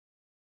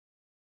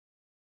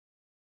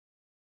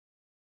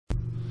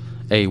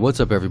Hey, what's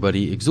up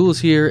everybody? Yatsu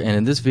here, and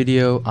in this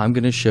video I'm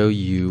going to show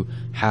you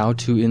how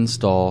to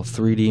install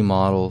 3D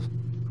model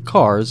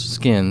cars,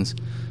 skins,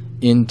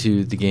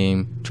 into the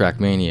game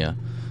Trackmania.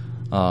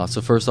 So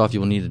first off,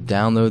 you will need to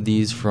download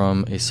these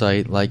from a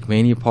site like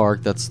Mania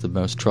Park. That's the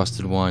most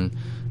trusted one.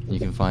 You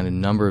can find a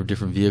number of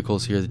different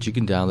vehicles here that you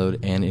can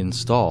download and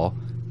install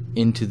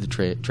into the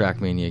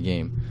Trackmania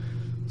game.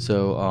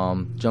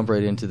 So jump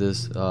right into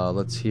this.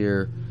 Let's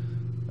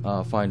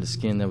find a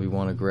skin that we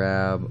want to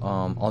grab.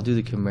 I'll do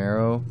the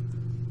Camaro.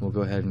 We'll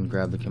go ahead and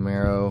grab the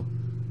Camaro.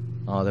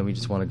 Then we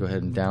just want to go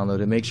ahead and download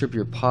it. Make sure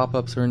your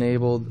pop-ups are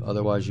enabled,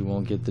 otherwise you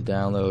won't get the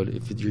download.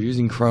 If you're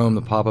using Chrome,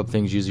 the pop-up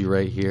thing's usually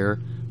right here.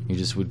 You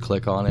just would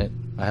click on it.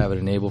 I have it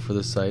enabled for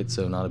this site,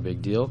 so not a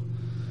big deal.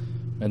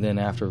 And then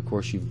after, of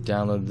course, you've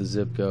downloaded the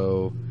zip,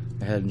 go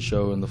ahead and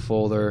show in the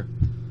folder.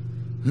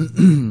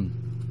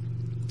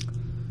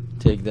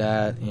 Take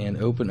that and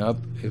open up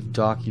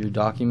your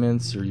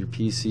documents or your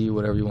PC,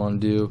 whatever you want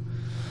to do,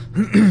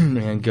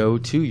 and go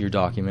to your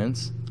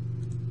documents.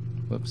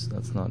 Whoops,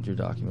 that's not your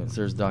documents.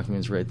 There's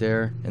documents right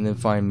there, and then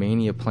find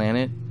Mania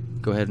Planet.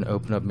 Go ahead and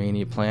open up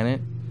Mania Planet,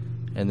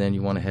 and then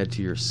you want to head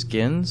to your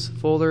skins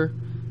folder,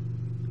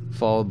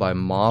 followed by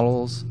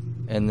models,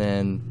 and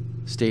then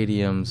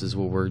stadiums is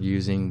what we're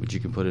using, but you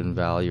can put it in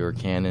Value or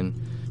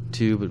Canon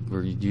too, but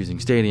we're using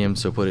stadiums,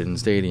 so put it in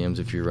stadiums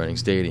if you're running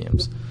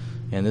stadiums.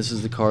 And this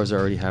is the cars I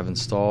already have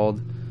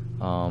installed.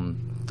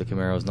 The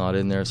Camaro's not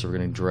in there, so we're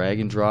going to drag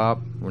and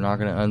drop. We're not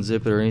going to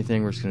unzip it or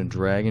anything. We're just going to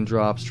drag and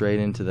drop straight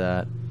into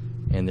that.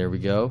 And there we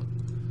go.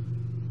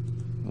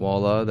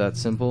 Voila,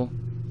 that's simple.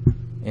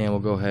 And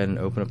we'll go ahead and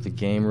open up the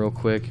game real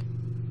quick.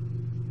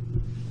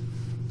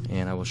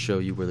 And I will show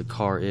you where the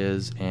car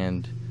is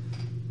and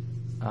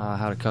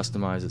how to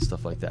customize it,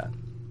 stuff like that.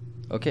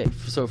 Okay,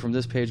 so from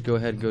this page, go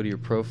ahead and go to your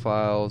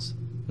profiles,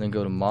 then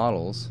go to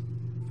models.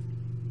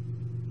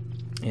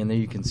 And there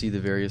you can see the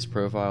various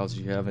profiles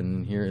you have,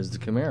 and here is the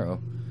Camaro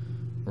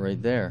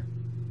right there.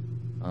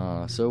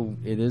 So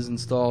it is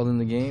installed in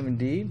the game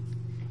indeed,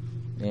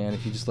 and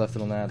if you just left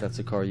it on that, that's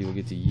a car you will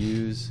get to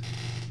use.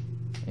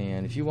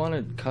 And if you want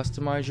to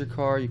customize your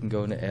car, you can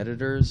go into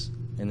editors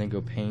and then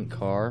go paint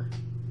car,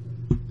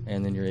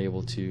 and then you're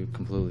able to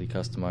completely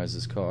customize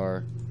this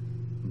car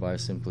by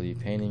simply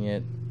painting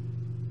it.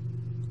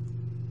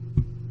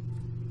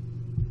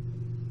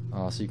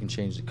 So you can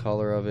change the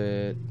color of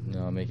it,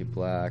 make it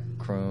black,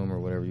 chrome, or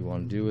whatever you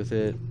want to do with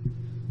it.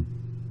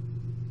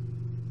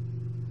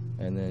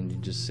 And then you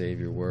just save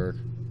your work.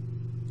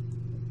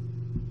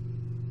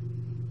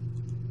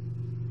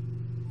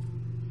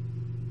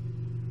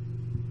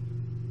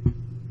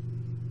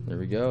 There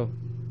we go.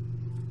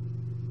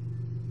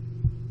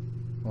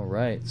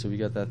 Alright, so we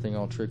got that thing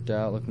all tricked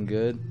out, looking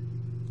good.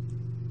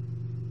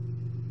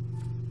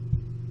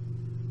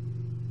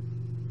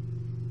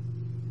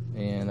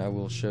 And I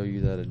will show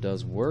you that it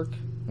does work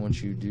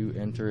once you do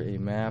enter a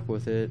map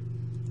with it.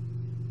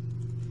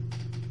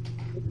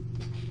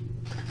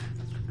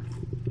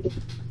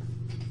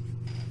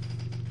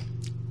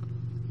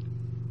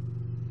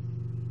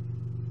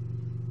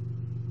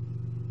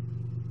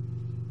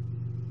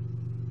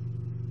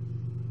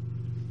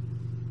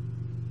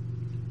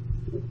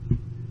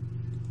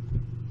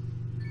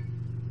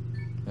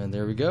 And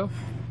there we go.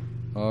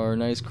 Our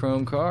nice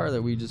chrome car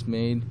that we just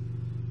made.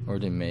 Or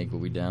didn't make, but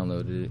we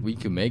downloaded it. We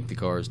can make the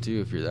cars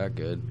too if you're that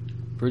good.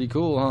 Pretty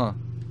cool, huh?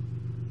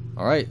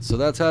 Alright, so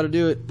that's how to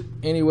do it.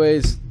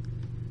 Anyways,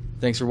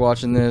 thanks for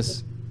watching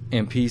this,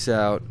 and peace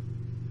out.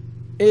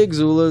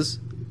 Yatsu.